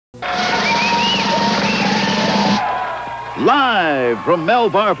Live from Mel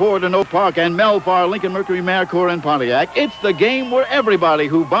Farr Ford in Oak Park and Mel Farr Lincoln Mercury Mercor in Pontiac, it's the game where everybody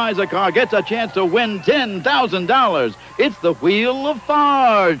who buys a car gets a chance to win $10,000. It's the Wheel of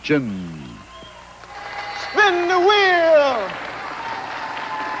Farr-tune. Spin the wheel!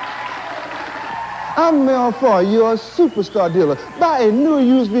 I'm Mel Farr, your superstar dealer. Buy a new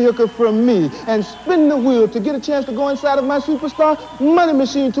used vehicle from me and spin the wheel to get a chance to go inside of my superstar money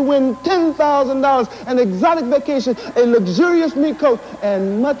machine to win $10,000, an exotic vacation, a luxurious mink coat,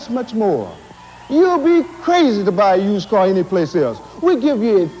 and much, much more. You'll be crazy to buy a used car anyplace else. We give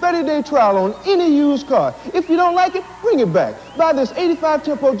you a 30-day trial on any used car. If you don't like it, bring it back. Buy this 85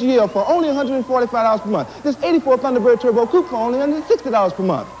 Tempo GL for only $145 per month. This 84 Thunderbird Turbo Coupe for only $160 per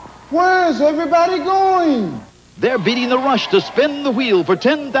month. Where's everybody going? They're beating the rush to spin the wheel for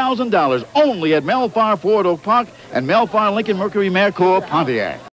 $10,000 only at Mel Farr Ford Oak Park and Mel Farr Lincoln Mercury Mercor Pontiac.